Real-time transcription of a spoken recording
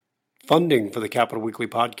Funding for the Capital Weekly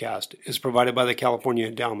podcast is provided by the California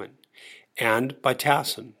Endowment and by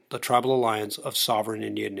TASIN, the Tribal Alliance of Sovereign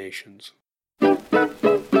Indian Nations.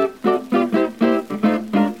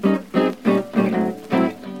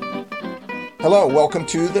 Hello, welcome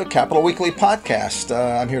to the Capital Weekly podcast.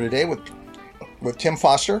 I'm here today with Tim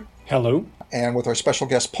Foster. Hello. And with our special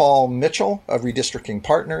guest, Paul Mitchell of Redistricting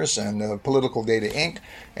Partners and Political Data Inc.,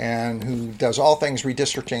 and who does all things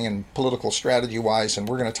redistricting and political strategy-wise. And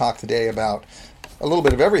we're going to talk today about a little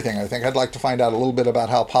bit of everything, I think. I'd like to find out a little bit about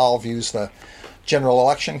how Paul views the general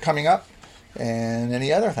election coming up and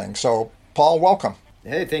any other things. So, Paul, welcome.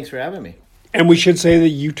 Hey, thanks for having me. And we should say that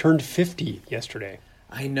you turned 50 yesterday.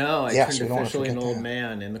 I know. I Yes, turned officially an old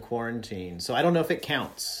man in the quarantine, so I don't know if it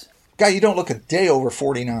counts. Guy, you don't look a day over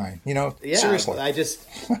 49, Yeah, seriously. I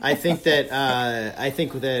think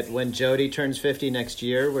that when Jody turns 50 next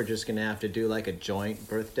year, we're just going to have to do like a joint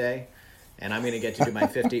birthday, and I'm going to get to do my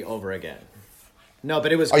 50 over again. No,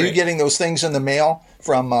 but it was great. Are you getting those things in the mail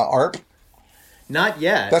from ARP? Not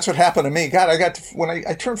yet. That's what happened to me. God, when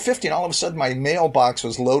I turned 50, and all of a sudden my mailbox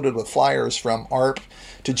was loaded with flyers from ARP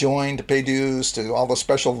to join, to pay dues, to all the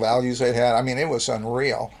special values they had. I mean, it was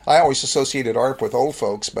unreal. I always associated ARP with old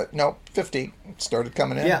folks, but no, 50 started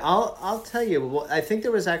coming in. Yeah, I'll tell you. Well, I think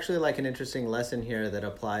there was actually like an interesting lesson here that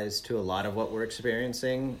applies to a lot of what we're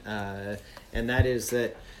experiencing, and that is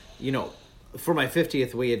that, for my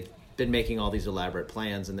 50th, we had been making all these elaborate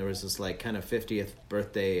plans, and there was this like kind of 50th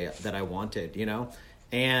birthday that I wanted,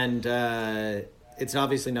 and it's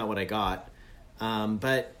obviously not what I got,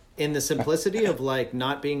 but in the simplicity of like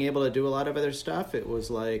not being able to do a lot of other stuff, it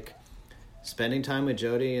was like spending time with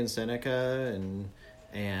Jody and Seneca,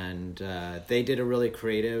 and they did a really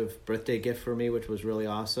creative birthday gift for me, which was really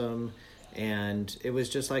awesome, and it was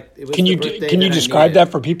just like it was. Can you describe that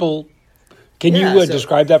for people? Can you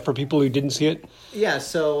describe that for people who didn't see it? Yeah,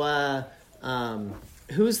 so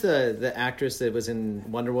who's the actress that was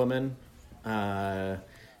in Wonder Woman?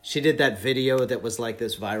 She did that video that was like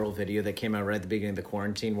this viral video that came out right at the beginning of the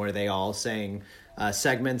quarantine where they all sang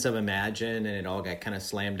segments of Imagine, and it all got kind of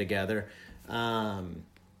slammed together.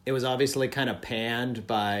 It was obviously kind of panned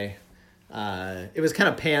by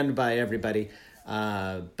everybody.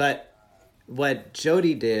 But what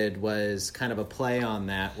Jody did was kind of a play on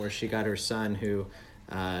that, where she got her son, who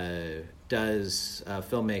does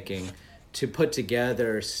filmmaking, to put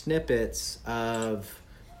together snippets of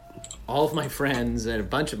all of my friends and a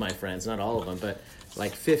bunch of my friends, not all of them, but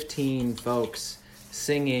like 15 folks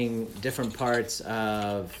singing different parts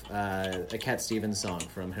of a Cat Stevens song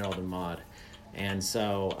from Harold and Maude. And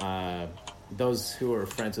so those who are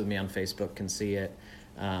friends with me on Facebook can see it.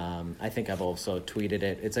 I think I've also tweeted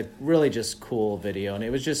it. It's a really just cool video, and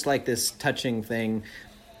it was just like this touching thing.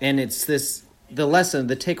 And it's the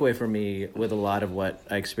takeaway for me with a lot of what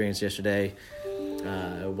I experienced yesterday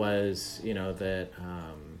was, that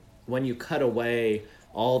when you cut away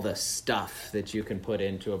all the stuff that you can put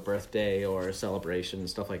into a birthday or a celebration and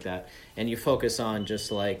stuff like that, and you focus on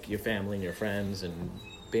just like your family and your friends and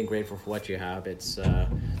being grateful for what you have, it's a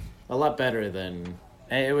lot better than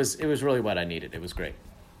it was really what I needed. It was great.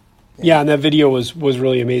 Yeah, and that video was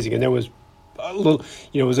really amazing, and there was a little,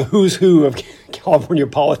 it was a who's who of California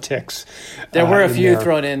politics. There were a few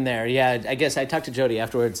thrown in there. Yeah, I guess I talked to Jody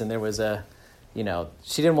afterwards, and there was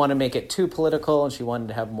she didn't want to make it too political, and she wanted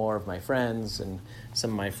to have more of my friends and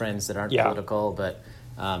some of my friends that aren't political. But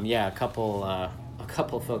a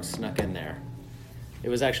couple folks snuck in there. It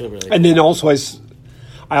was actually really cool. And then also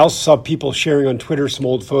I also saw people sharing on Twitter some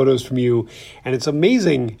old photos from you, and it's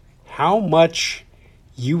amazing how much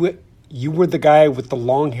you were the guy with the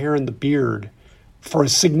long hair and the beard for a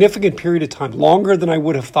significant period of time, longer than I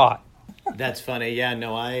would have thought. That's funny. Yeah,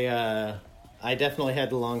 no, I definitely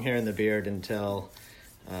had the long hair and the beard until,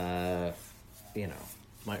 my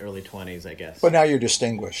early 20s, I guess. But now you're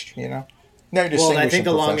distinguished, Now you're distinguished. Well, I think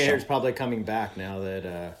the long hair is probably coming back now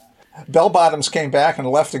that... Bell bottoms came back and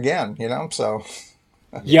left again, so...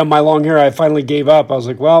 Yeah, my long hair, I finally gave up. I was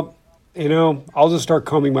like, well, I'll just start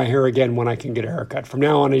combing my hair again when I can get a haircut. From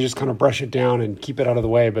now on, I just kind of brush it down and keep it out of the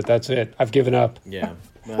way, but that's it. I've given up. Yeah.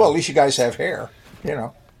 Well, at least you guys have hair,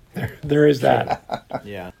 There is that.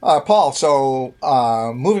 Yeah. Paul, so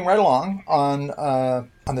moving right along on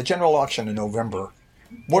the general election in November,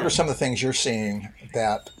 what are some of the things you're seeing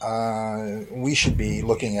that we should be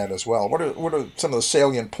looking at as well? What are some of the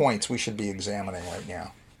salient points we should be examining right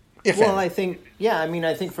now? I think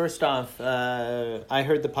first off, I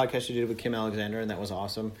heard the podcast you did with Kim Alexander, and that was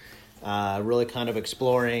awesome. Really kind of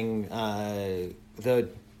exploring the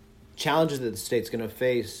challenges that the state's going to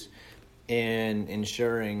face in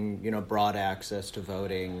ensuring, broad access to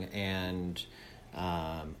voting and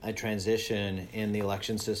a transition in the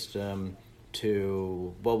election system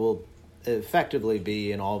to what will effectively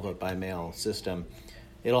be an all vote by mail system.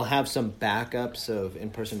 It'll have some backups of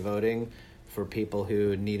in-person voting for people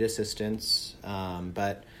who need assistance,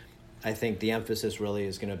 but I think the emphasis really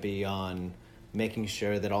is going to be on making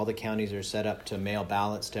sure that all the counties are set up to mail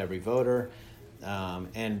ballots to every voter,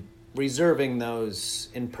 and reserving those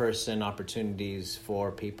in-person opportunities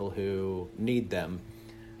for people who need them,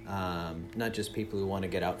 not just people who want to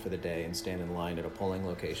get out for the day and stand in line at a polling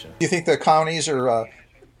location. Do you think the counties are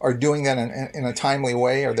doing that in a timely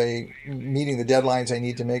way? Are they meeting the deadlines they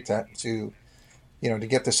need to make that to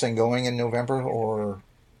get this thing going in November, or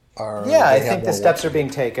I think the steps are being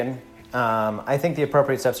taken. I think the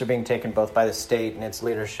appropriate steps are being taken both by the state and its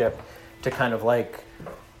leadership to kind of like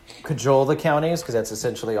cajole the counties, because that's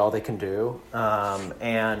essentially all they can do,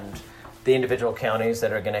 and the individual counties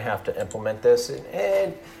that are going to have to implement this.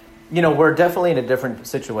 And we're definitely in a different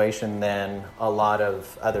situation than a lot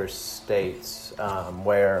of other states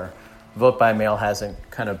where vote by mail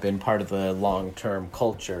hasn't kind of been part of the long-term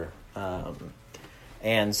culture.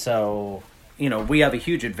 And so, we have a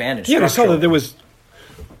huge advantage. Yeah, I saw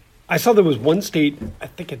there was one state, I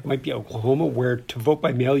think it might be Oklahoma, where to vote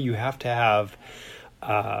by mail you have to have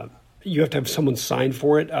someone sign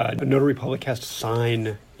for it. A notary public has to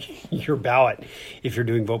sign your ballot if you're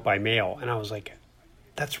doing vote by mail. And I was like,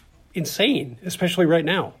 that's insane, especially right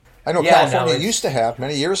now. I know California used to have,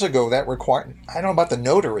 many years ago, that I don't know about the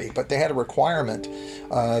notary, but they had a requirement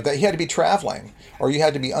that you had to be traveling, or you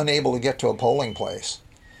had to be unable to get to a polling place.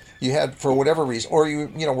 You had, for whatever reason, or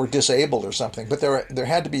you were disabled or something, but there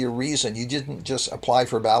had to be a reason. You didn't just apply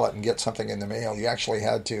for a ballot and get something in the mail. You actually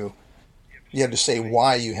had to say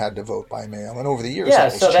why you had to vote by mail. And over the years,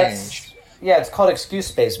 that was changed. It's called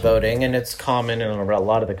excuse-based voting, and it's common in a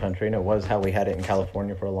lot of the country, and it was how we had it in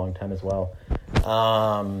California for a long time as well.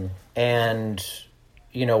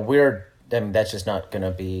 That's just not going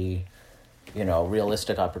to be,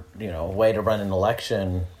 realistic, way to run an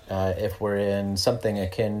election if we're in something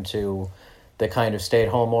akin to the kind of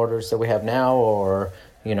stay-at-home orders that we have now, or,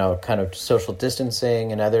 kind of social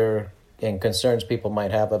distancing and concerns people might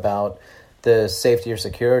have about the safety or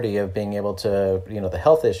security of being able to, the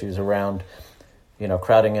health issues around,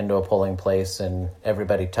 crowding into a polling place and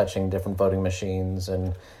everybody touching different voting machines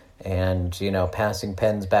and passing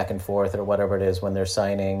pens back and forth or whatever it is when they're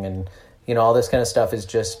signing, and all this kind of stuff is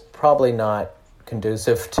just probably not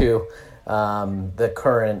conducive to the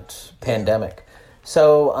current pandemic.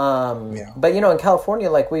 So, but in California,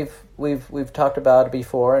 like we've talked about it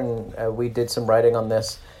before, and we did some writing on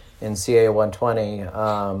this in CA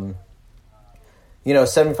 120.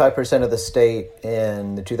 75% of the state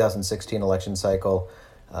in the 2016 election cycle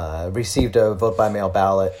received a vote-by-mail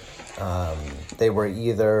ballot. They were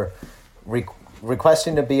either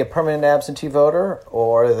requesting to be a permanent absentee voter,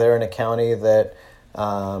 or they're in a county that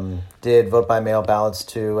did vote-by-mail ballots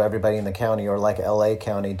to everybody in the county, or like LA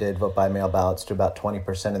County did vote-by-mail ballots to about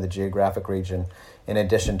 20% of the geographic region, in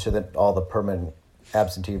addition to all the permanent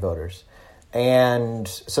absentee voters. And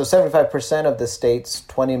so 75% of the state's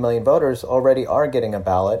 20 million voters already are getting a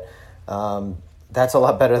ballot. That's a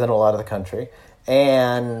lot better than a lot of the country.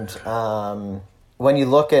 And when you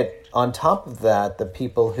look at, on top of that, the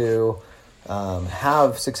people who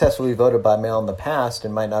have successfully voted by mail in the past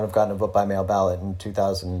and might not have gotten a vote by mail ballot in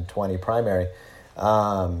 2020 primary,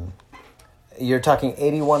 you're talking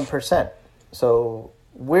 81%. So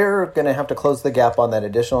we're going to have to close the gap on that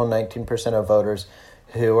additional 19% of voters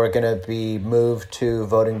who are going to be moved to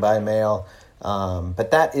voting by mail.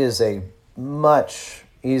 But that is a much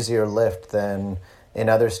easier lift than in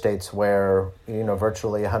other states where,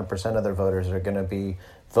 virtually 100% of their voters are going to be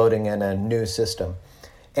voting in a new system.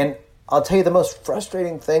 And I'll tell you the most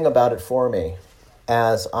frustrating thing about it for me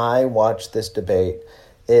as I watch this debate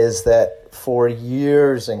is that for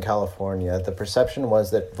years in California, the perception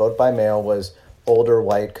was that vote by mail was older,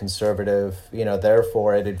 white, conservative,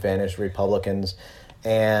 therefore it advantaged Republicans,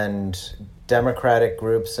 and Democratic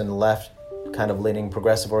groups and left kind of leaning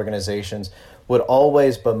progressive organizations would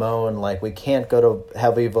always bemoan, like, we can't go to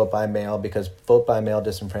heavy vote by mail because vote by mail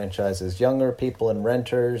disenfranchises younger people and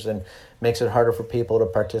renters and makes it harder for people to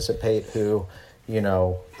participate who,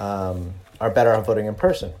 are better off voting in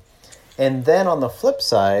person. And then on the flip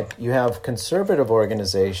side, you have conservative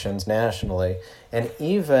organizations nationally, and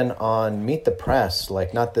even on Meet the Press,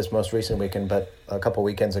 like not this most recent weekend, but a couple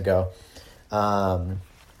weekends ago,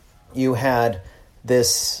 you had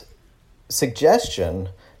this suggestion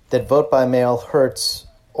that vote by mail hurts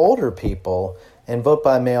older people and vote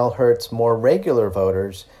by mail hurts more regular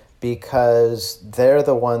voters because they're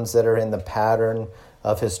the ones that are in the pattern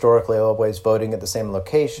of historically always voting at the same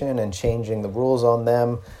location and changing the rules on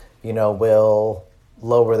them, will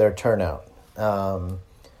lower their turnout.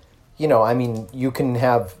 You can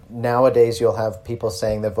have, nowadays you'll have people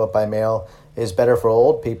saying that vote by mail is better for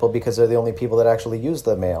old people because they're the only people that actually use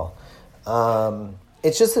the mail.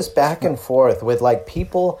 It's just this back and forth with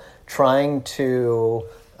people trying to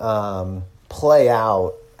play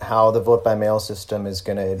out how the vote by mail system is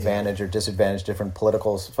going to advantage or disadvantage different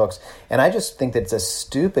political folks. And I just think that it's a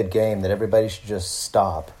stupid game that everybody should just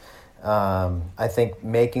stop. I think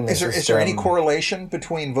making the Is there any correlation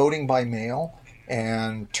between voting by mail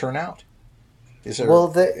and turnout? Is there more or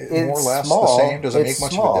less small. the same? Does it make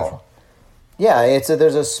much of a difference? Yeah,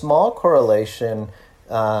 there's a small correlation,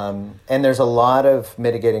 and there's a lot of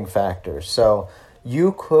mitigating factors. So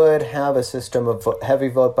you could have a system of heavy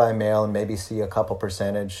vote by mail and maybe see a couple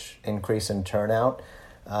percentage increase in turnout.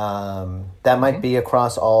 That might be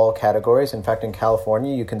across all categories. In fact, in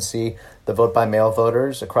California, you can see the vote by mail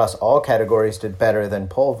voters across all categories did better than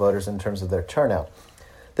poll voters in terms of their turnout.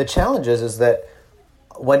 The challenge is that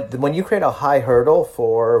when you create a high hurdle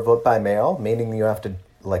for vote by mail, meaning you have to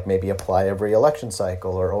maybe apply every election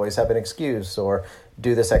cycle or always have an excuse or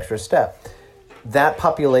do this extra step, that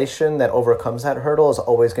population that overcomes that hurdle is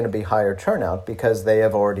always going to be higher turnout because they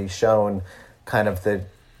have already shown kind of the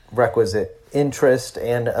requisite interest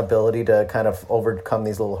and ability to kind of overcome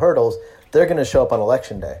these little hurdles. They're going to show up on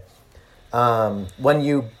election day. When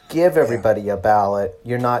you give everybody a ballot,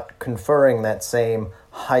 you're not conferring that same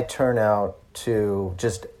high turnout to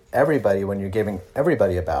just everybody when you're giving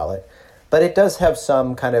everybody a ballot, but it does have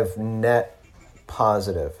some kind of net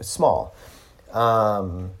positive. It's small.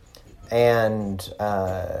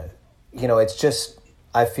 It's just,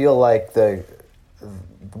 I feel like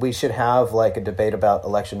we should have a debate about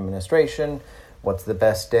election administration. What's the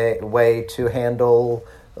best way to handle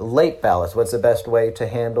late ballots? What's the best way to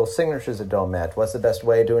handle signatures that don't match? What's the best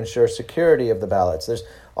way to ensure security of the ballots? There's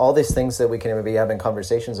all these things that we can be having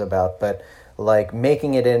conversations about, but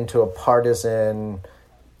making it into a partisan,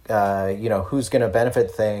 who's going to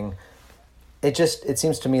benefit thing, it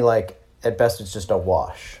seems to me at best it's just a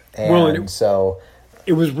wash.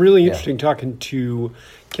 It was really interesting talking to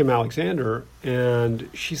Kim Alexander, and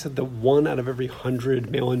she said that 1 out of every 100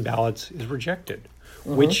 mail-in ballots is rejected,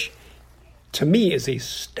 which to me is a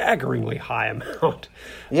staggeringly high amount.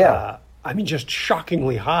 Yeah. Just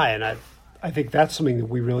shockingly high. And I think that's something that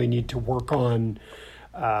we really need to work on,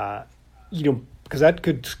 because that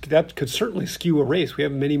could certainly skew a race. We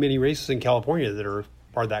have many, many races in California that are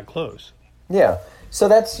that close. Yeah. So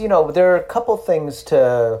that's, there are a couple things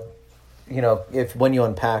to, when you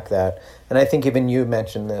unpack that, and I think even you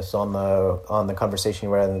mentioned this on the conversation you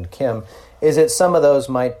were having with Kim, is that some of those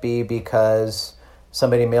might be because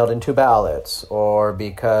somebody mailed in 2 ballots, or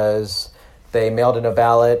because they mailed in a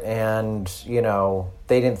ballot and,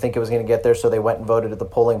 they didn't think it was going to get there, so they went and voted at the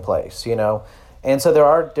polling place, And so there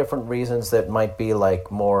are different reasons that might be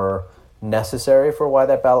more necessary for why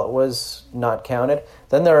that ballot was not counted.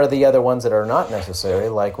 Then there are the other ones that are not necessary,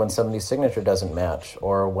 like when somebody's signature doesn't match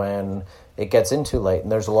or when it gets in too late.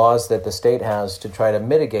 And there's laws that the state has to try to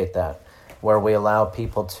mitigate that, where we allow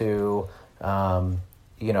people to,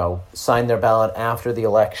 sign their ballot after the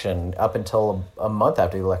election, up until a month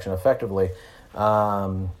after the election, effectively,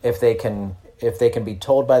 if they can be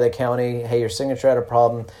told by the county, hey, your signature had a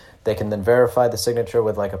problem, they can then verify the signature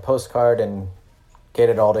with a postcard and get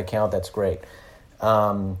it all to count. That's great.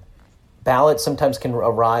 Ballots sometimes can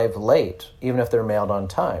arrive late, even if they're mailed on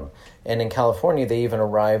time. And in California, they even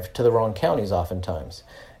arrive to the wrong counties oftentimes.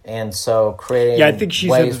 And so creating I think she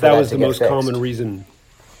said that was the most common reason.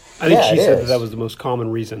 I think she said that was the most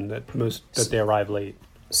common reason that they arrive late.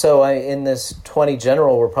 So in this 20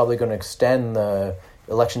 general, we're probably going to extend the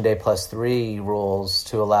Election Day +3 rules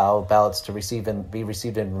to allow ballots to be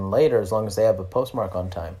received in later, as long as they have a postmark on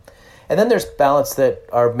time. And then there's ballots that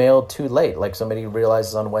are mailed too late. Like somebody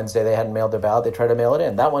realizes on Wednesday they hadn't mailed their ballot, they try to mail it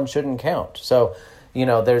in. That one shouldn't count. So,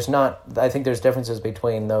 I think there's differences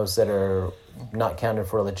between those that are not counted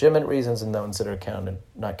for legitimate reasons and those that are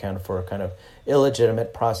not counted for kind of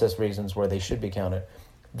illegitimate process reasons where they should be counted.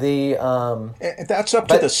 That's up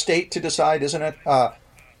to the state to decide, isn't it?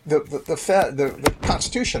 The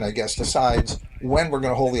Constitution, I guess, decides when we're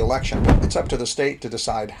going to hold the election. It's up to the state to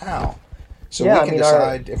decide how. So we can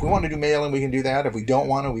decide if we want to do mail-in, we can do that. If we don't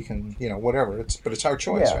want to, we can, whatever. But it's our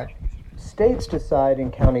choice, right? States decide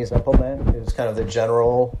and counties implement is kind of the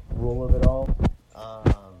general rule of it all.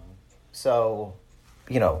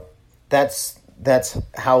 That's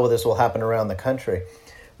how this will happen around the country.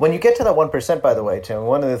 When you get to that 1%, by the way, Tim,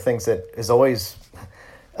 one of the things that is always,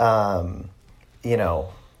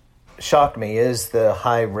 shocked me is the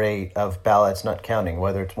high rate of ballots not counting,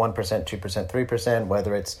 whether it's 1%, 2%, 3%,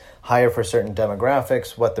 whether it's higher for certain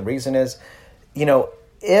demographics, what the reason is.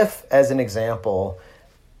 If, as an example,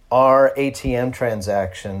 our ATM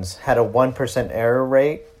transactions had a 1% error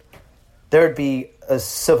rate, there'd be a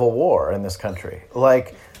civil war in this country.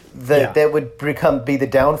 That would be the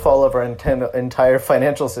downfall of our entire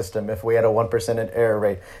financial system if we had a 1% error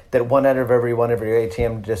rate, that one out of every one of your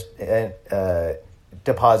ATM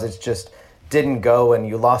deposits just didn't go and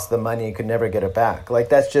you lost the money, you could never get it back.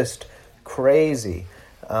 That's just crazy.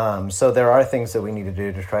 So there are things that we need to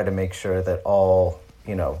do to try to make sure that all,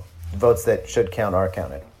 votes that should count are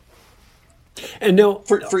counted. And now,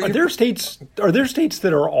 are there states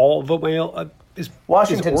that are all vote by mail?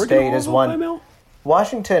 Washington is State is vote one. By mail?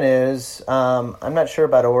 Washington is. I'm not sure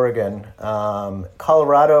about Oregon.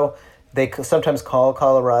 Colorado, they sometimes call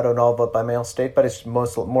Colorado an all vote by mail state, but it's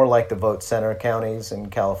more like the vote center counties in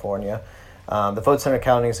California. The vote center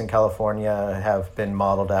counties in California have been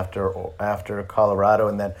modeled after Colorado,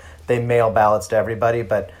 and that they mail ballots to everybody.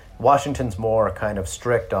 But Washington's more kind of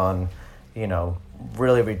strict on,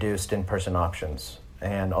 really reduced in-person options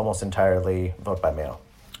and almost entirely vote by mail.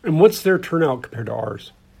 And what's their turnout compared to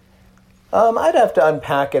ours? I'd have to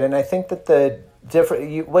unpack it, and I think that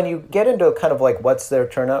when you get into kind of what's their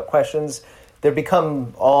turnout questions, there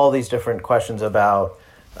become all these different questions about,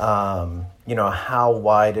 how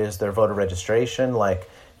wide is their voter registration?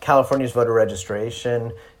 California's voter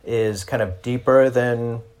registration is kind of deeper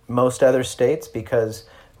than most other states because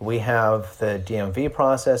we have the DMV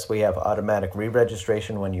process, we have automatic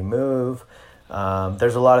re-registration when you move.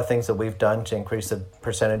 There's a lot of things that we've done to increase the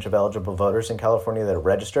percentage of eligible voters in California that are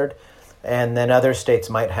registered. And then other states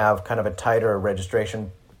might have kind of a tighter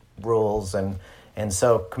registration rules. And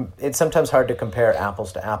so it's sometimes hard to compare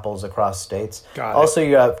apples to apples across states. Also,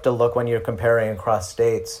 you have to look when you're comparing across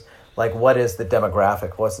states, what is the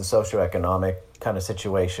demographic, what's the socioeconomic kind of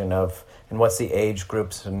situation and what's the age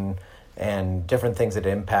groups and different things that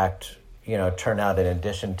impact, turnout in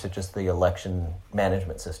addition to just the election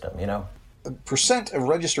management system, The percent of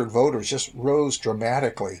registered voters just rose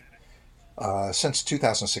dramatically since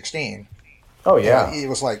 2016. Oh, yeah. It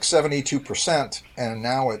was 72%, and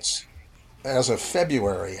now it's, as of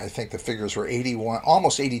February, I think the figures were 81,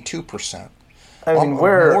 almost 82%. I mean,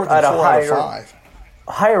 we're more than at a 4 out of 5.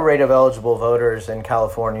 higher rate of eligible voters in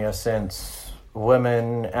California since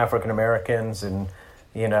women, African Americans, and,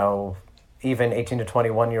 even 18 to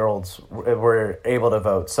 21-year-olds were able to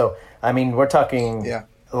vote. So, I mean, we're talking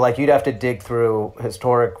you'd have to dig through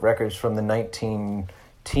historic records from the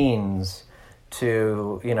 19-teens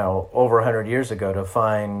to, over 100 years ago to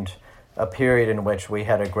find a period in which we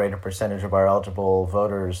had a greater percentage of our eligible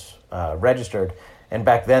voters registered. And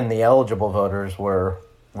back then, the eligible voters were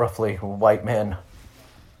roughly white men.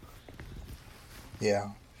 Yeah.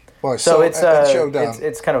 Well, so it's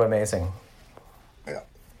kind of amazing. Yeah.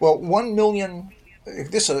 Well, 1 million,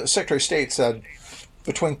 this Secretary of State said,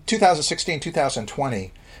 between 2016 and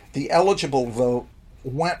 2020, the eligible vote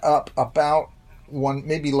went up about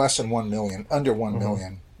maybe less than 1 million, under 1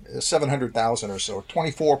 million, 700,000 or so,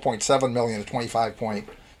 24.7 million to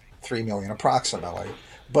 25.3 million approximately.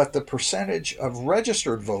 But the percentage of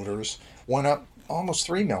registered voters went up almost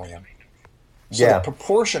 3 million. So the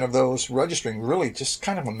proportion of those registering really just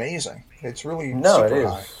kind of amazing. It's really super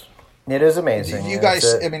high. It is amazing. You guys,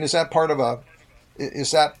 is that part of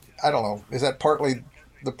is that partly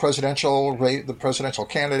the presidential rate, the presidential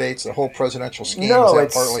candidates, the whole presidential scheme? No,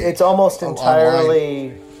 it's almost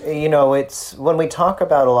entirely, it's when we talk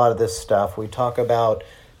about a lot of this stuff, we talk about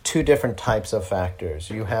two different types of factors.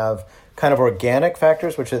 You have kind of organic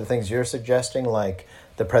factors, which are the things you're suggesting, like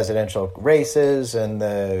the presidential races and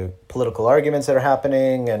the political arguments that are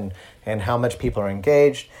happening and how much people are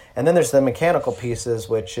engaged. And then there's the mechanical pieces,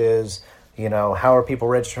 which is, how are people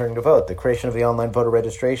registering to vote? The creation of the online voter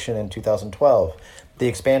registration in 2012, the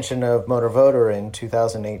expansion of Motor Voter in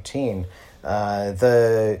 2018,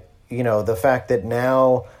 the fact that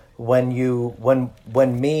now when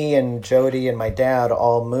me and Jody and my dad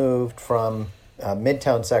all moved from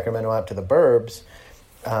Midtown Sacramento out to the burbs,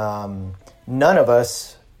 none of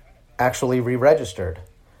us actually re-registered.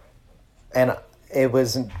 And it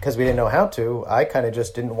was because we didn't know how to. I kind of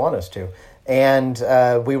just didn't want us to. And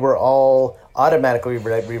we were all automatically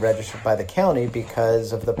re-registered by the county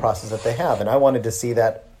because of the process that they have. And I wanted to see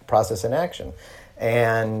that process in action.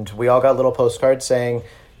 And we all got little postcards saying,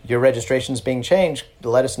 your registration's being changed.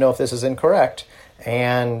 Let us know if this is incorrect.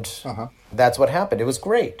 And that's what happened. It was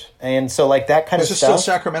great. And so that kind of stuff. Is this still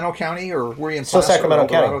Sacramento County, or were you in Still Sacramento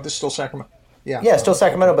Colorado? County. This is still Sacramento. Yeah, still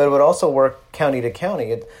Sacramento, but it would also work county to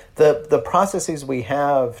county. The processes we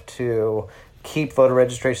have to keep voter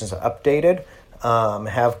registrations updated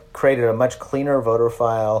have created a much cleaner voter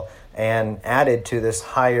file and added to this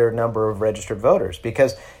higher number of registered voters.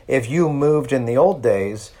 Because if you moved in the old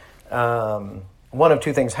days, one of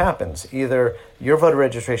two things happens. Either your voter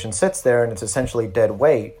registration sits there and it's essentially dead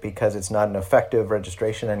weight because it's not an effective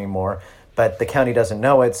registration anymore, but the county doesn't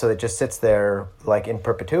know it, so it just sits there like in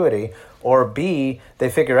perpetuity. Or B, they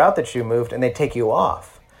figure out that you moved and they take you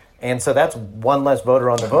off. And so that's one less voter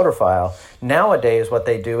on the voter file. Nowadays, what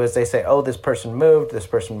they do is they say, oh, this person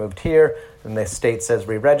moved here, and the state says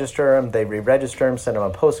re-register them. They re-register them, send them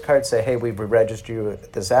a postcard, say, hey, we've re-registered you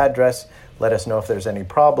at this address. Let us know if there's any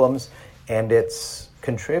problems. And it's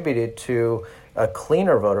contributed to a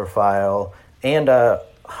cleaner voter file and a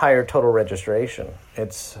higher total registration.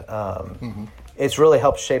 It's really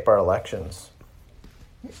helped shape our elections.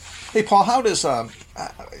 Hey, Paul, how does, I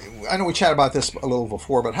know we chatted about this a little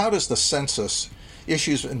before, but how does the census,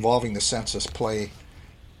 issues involving the census play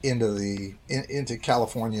into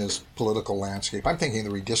California's political landscape? I'm thinking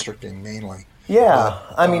the redistricting mainly. Yeah,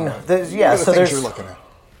 there's things you're looking at.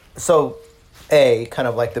 So, kind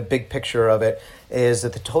of like the big picture of it is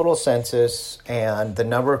that the total census and the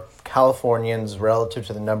number of Californians relative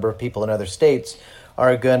to the number of people in other states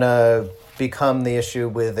are going to become the issue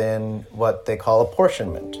within what they call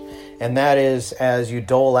apportionment. And that is, as you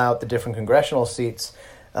dole out the different congressional seats,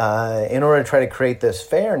 in order to try to create this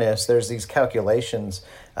fairness, there's these calculations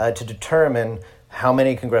to determine how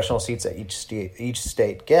many congressional seats that each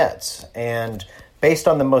state gets. And based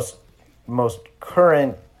on the most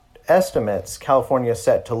current estimates, California is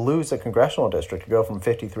set to lose a congressional district, to go from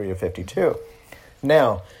 53 to 52.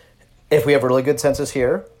 Now, if we have a really good census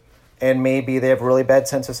here, and maybe they have a really bad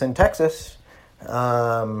census in Texas,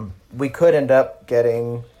 we could end up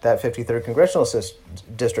getting that 53rd congressional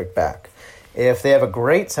district back. If they have a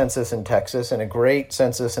great census in Texas and a great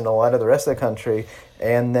census in a lot of the rest of the country,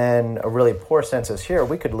 and then a really poor census here,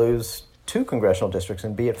 we could lose 2 congressional districts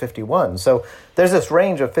and be at 51. So there's this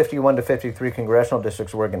range of 51 to 53 congressional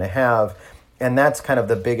districts we're going to have, and that's kind of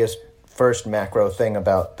the biggest first macro thing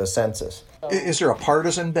about the census. Is there a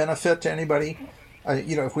partisan benefit to anybody?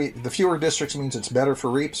 If the fewer districts means it's better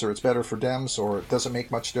for Reaps or it's better for Dems, or it doesn't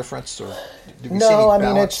make much difference, or do we see any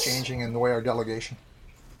balance changing in the way our delegation?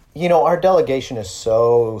 Our delegation is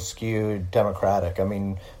so skewed Democratic.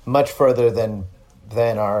 Much further than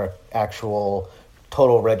our actual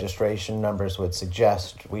total registration numbers would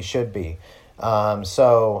suggest we should be.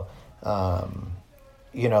 The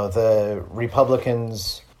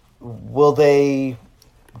Republicans, will they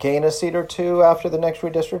gain a seat or two after the next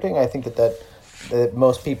redistricting? I think that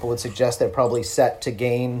most people would suggest they're probably set to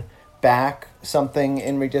gain back something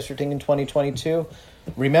in redistricting in 2022.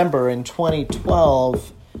 Remember, in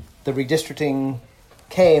 2012, the redistricting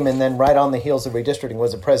came, and then right on the heels of redistricting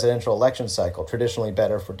was a presidential election cycle, traditionally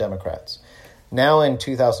better for Democrats. Now in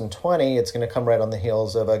 2020, it's going to come right on the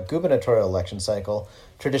heels of a gubernatorial election cycle,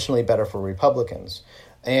 traditionally better for Republicans.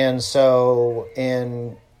 And so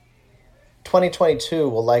in 2022,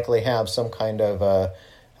 we'll likely have some kind of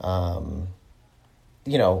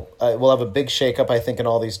we'll have a big shakeup, I think, in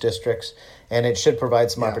all these districts, and it should provide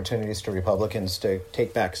some opportunities to Republicans to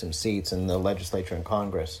take back some seats in the legislature and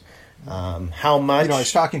Congress. How much? I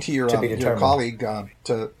was talking to your colleague. I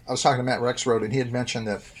was talking to Matt Rexroad, and he had mentioned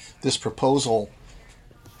that this proposal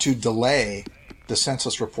to delay the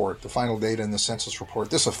census report, the final data in the census report,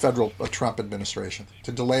 this is a Trump administration,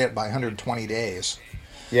 to delay it by 120 days.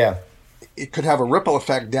 Yeah. It could have a ripple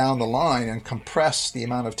effect down the line and compress the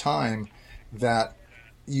amount of time that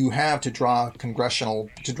you have to draw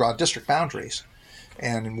district boundaries.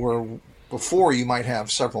 And where before you might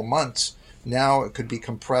have several months, now it could be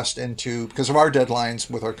compressed into, because of our deadlines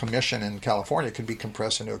with our commission in California, it could be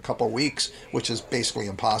compressed into a couple of weeks, which is basically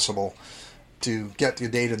impossible to get the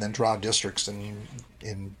data and then draw districts in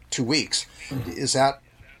 2 weeks. Mm-hmm. Is that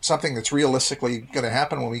something that's realistically going to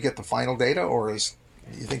happen when we get the final data, or you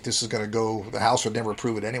think this is going to go, the House would never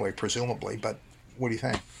approve it anyway, presumably, but what do you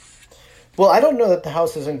think? Well, I don't know that the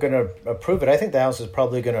House isn't going to approve it. I think the House is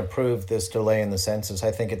probably going to approve this delay in the census. I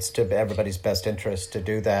think it's to everybody's best interest to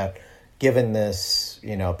do that, given this,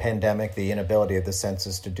 pandemic, the inability of the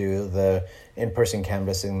census to do the in-person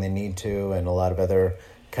canvassing they need to, and a lot of other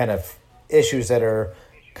kind of issues that are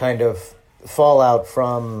kind of fallout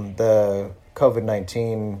from the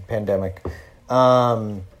COVID-19 pandemic.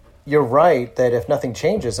 You're right that if nothing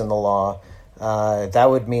changes in the law, that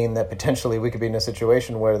would mean that potentially we could be in a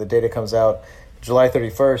situation where the data comes out July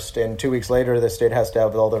 31st, and 2 weeks later the state has to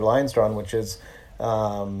have all their lines drawn, which is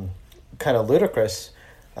kind of ludicrous.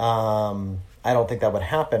 I don't think that would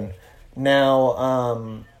happen.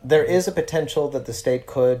 Now, there is a potential that the state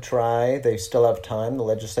could try. They still have time. The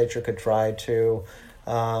legislature could try to,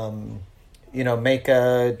 do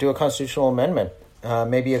a constitutional amendment,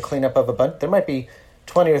 maybe a cleanup of a bunch. There might be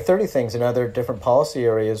 20 or 30 things in other different policy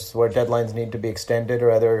areas where deadlines need to be extended,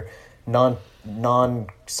 or other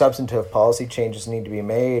non-substantive policy changes need to be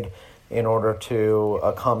made in order to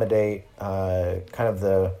accommodate kind of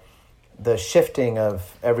the shifting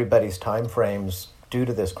of everybody's time frames due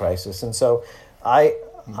to this crisis. And so I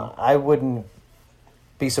wouldn't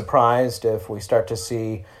be surprised if we start to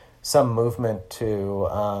see some movement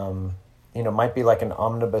to, might be like an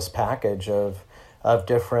omnibus package of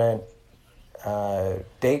different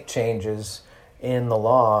date changes in the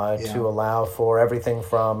law to allow for everything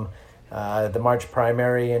from the March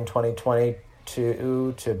primary in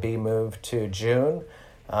 2022 to be moved to June,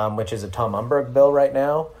 which is a Tom Umberg bill right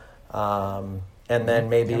now, and then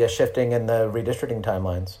maybe a shifting in the redistricting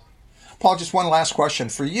timelines. Paul, just one last question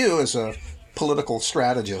for you as a political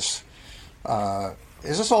strategist. Does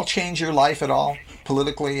this all change your life at all,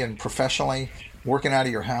 politically and professionally, working out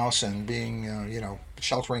of your house and being,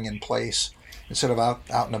 sheltering in place instead of out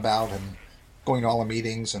and about and going to all the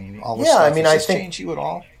meetings and all this stuff? I mean, Does I this think change you at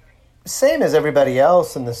all? Same as everybody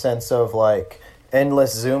else, in the sense of like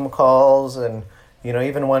endless Zoom calls, and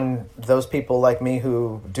even when those people like me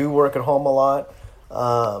who do work at home a lot,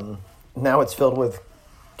 now it's filled with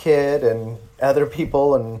kid and other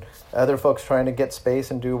people and other folks trying to get space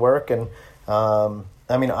and do work. And I'm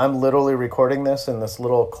literally recording this in this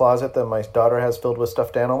little closet that my daughter has filled with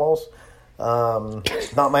stuffed animals.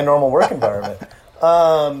 Not my normal work environment.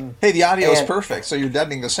 Hey, the audio is perfect, so you're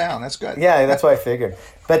deadening the sound. That's good. Yeah, that's what I figured.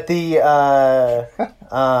 But the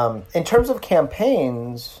in terms of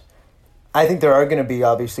campaigns, I think there are going to be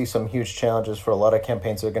obviously some huge challenges for a lot of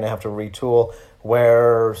campaigns. They're going to have to retool,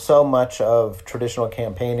 where so much of traditional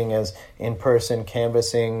campaigning is in-person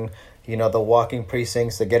canvassing, the walking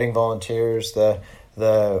precincts, the getting volunteers, the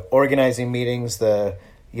organizing meetings, the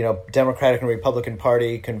Democratic and Republican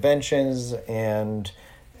Party conventions, and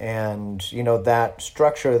that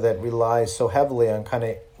structure that relies so heavily on kind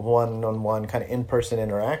of one-on-one kind of in-person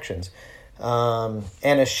interactions, and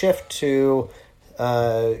a shift to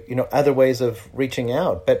other ways of reaching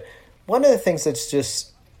out. But one of the things that's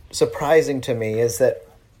just surprising to me is that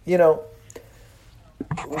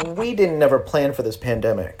we didn't never plan for this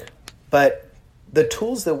pandemic, but the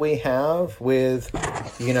tools that we have with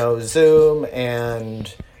Zoom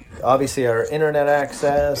and obviously our internet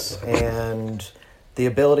access and the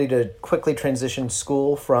ability to quickly transition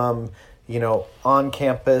school from, on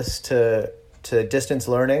campus to distance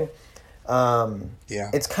learning.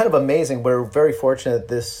 It's kind of amazing. We're very fortunate that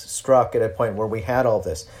this struck at a point where we had all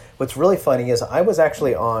this. What's really funny is I was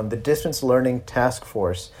actually on the distance learning task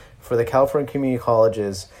force for the California Community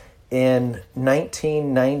Colleges in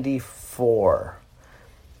 1994.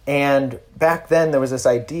 And back then there was this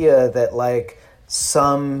idea that like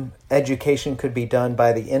some education could be done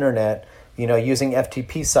by the internet, using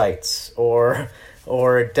FTP sites or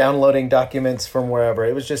downloading documents from wherever.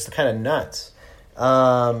 It was just kind of nuts.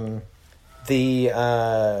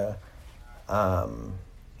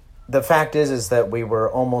 The fact is that we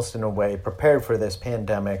were almost in a way prepared for this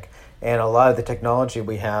pandemic, and a lot of the technology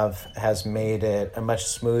we have has made it a much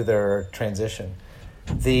smoother transition.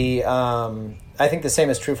 I think the same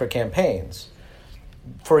is true for campaigns.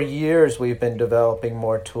 For years, we've been developing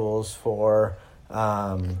more tools for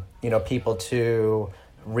people to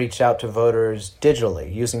reach out to voters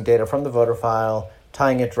digitally, using data from the voter file,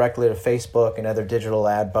 tying it directly to Facebook and other digital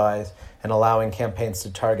ad buys, and allowing campaigns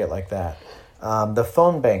to target like that. The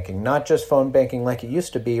phone banking, not just phone banking like it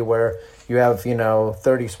used to be, where you have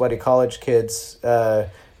 30 sweaty college kids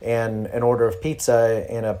and an order of pizza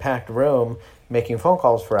in a packed room making phone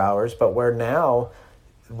calls for hours, but where now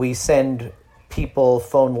we send people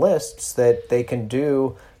phone lists that they can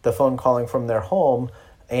do the phone calling from their home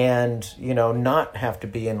and not have to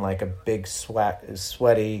be in like a big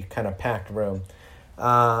sweaty kind of packed room.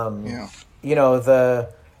 The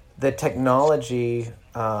technology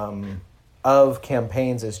of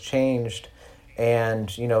campaigns has changed, and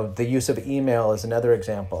the use of email is another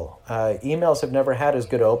example. Emails have never had as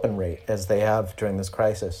good an open rate as they have during this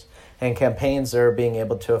crisis, and campaigns are being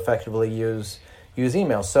able to effectively use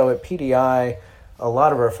email. So at PDI, a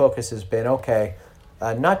lot of our focus has been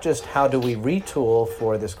not just how do we retool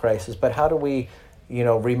for this crisis, but how do we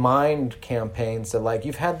remind campaigns that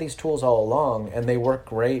you've had these tools all along and they work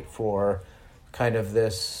great for kind of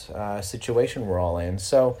this situation we're all in.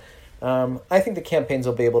 So I think the campaigns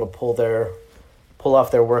will be able to pull off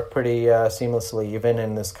their work pretty seamlessly, even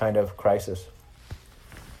in this kind of crisis.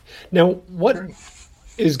 Now, what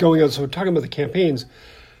is going on? So, talking about the campaigns,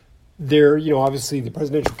 there, obviously the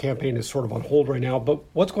presidential campaign is sort of on hold right now. But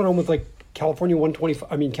what's going on with like California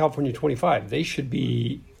 125? I mean, California 25. They should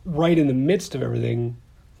be right in the midst of everything,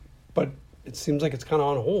 but it seems like it's kind of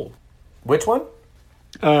on hold. Which one?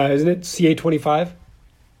 Isn't it CA 25?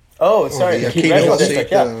 Oh, sorry, the congressional Keith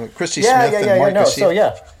district. Christy Smith and Mark No, Garcia. so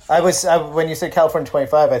yeah, I when you said California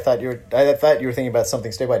 25, I thought you were thinking about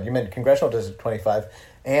something statewide. You meant congressional district 25,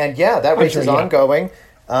 and yeah, that race is ongoing.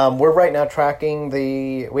 We're right now tracking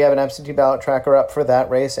we have an absentee ballot tracker up for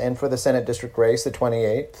that race and for the Senate district race, the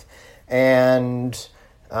 28th, and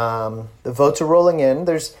the votes are rolling in.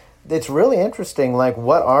 It's really interesting. Like,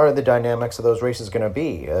 what are the dynamics of those races going to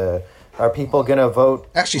be? Are people going to vote?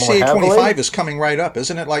 Actually, more CA25 heavily? is coming right up,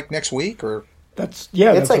 isn't it? Like next week, or That's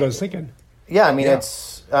like, what I was thinking. Yeah, I mean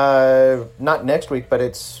it's not next week, but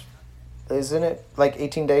isn't it like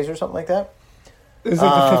 18 days or something like that? It's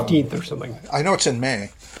like the 15th or something. I know it's in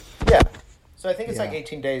May. Yeah. So I think it's like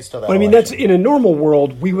 18 days till that. But I mean, election. that's in a normal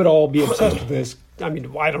world, we would all be obsessed with this. I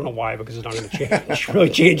mean, I don't know why, because it's not going to really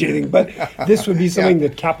change anything. But this would be something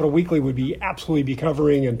that Capital Weekly would be absolutely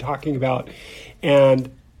talking about.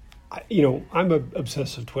 And, I'm an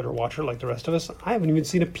obsessive Twitter watcher like the rest of us. I haven't even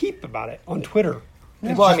seen a peep about it on Twitter.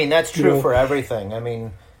 Well, I mean, that's true for everything. I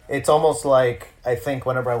mean, it's almost like, I think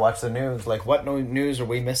whenever I watch the news, like, what news are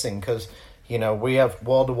we missing? Because, we have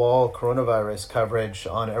wall-to-wall coronavirus coverage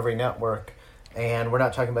on every network, and we're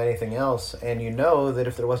not talking about anything else. And that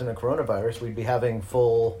if there wasn't a coronavirus, we'd be having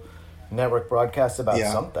full network broadcasts about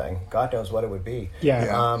something. God knows what it would be. Yeah.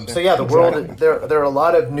 The world, there are a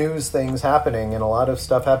lot of news things happening and a lot of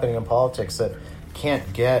stuff happening in politics that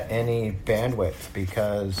can't get any bandwidth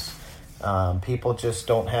because people just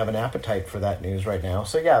don't have an appetite for that news right now.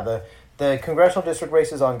 So the congressional district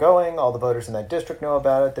race is ongoing. All the voters in that district know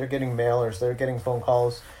about it. They're getting mailers. They're getting phone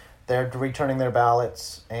calls. They're returning their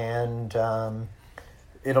ballots. And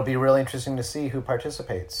it'll be really interesting to see who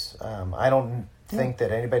participates. I don't think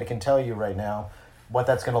that anybody can tell you right now what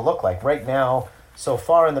that's going to look like. Right now, so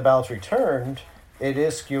far in the ballots returned, it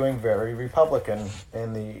is skewing very Republican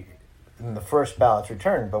in the first ballots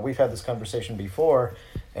returned. But we've had this conversation before,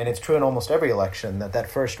 and it's true in almost every election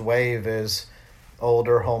that first wave is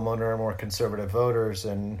older homeowner, more conservative voters,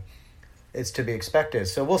 and it's to be expected.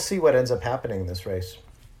 So we'll see what ends up happening in this race.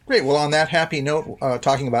 Great. Well, on that happy note,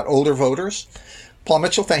 talking about older voters, Paul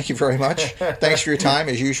Mitchell, thank you very much. Thanks for your time.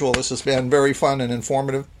 As usual, this has been very fun and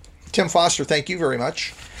informative. Tim Foster, thank you very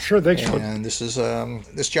much. Sure, thanks, Sean. And this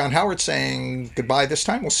is John Howard saying goodbye this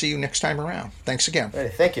time. We'll see you next time around. Thanks again. Ready,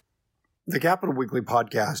 thank you. The Capital Weekly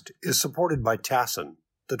podcast is supported by TASIN,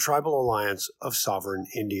 the Tribal Alliance of Sovereign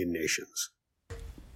Indian Nations.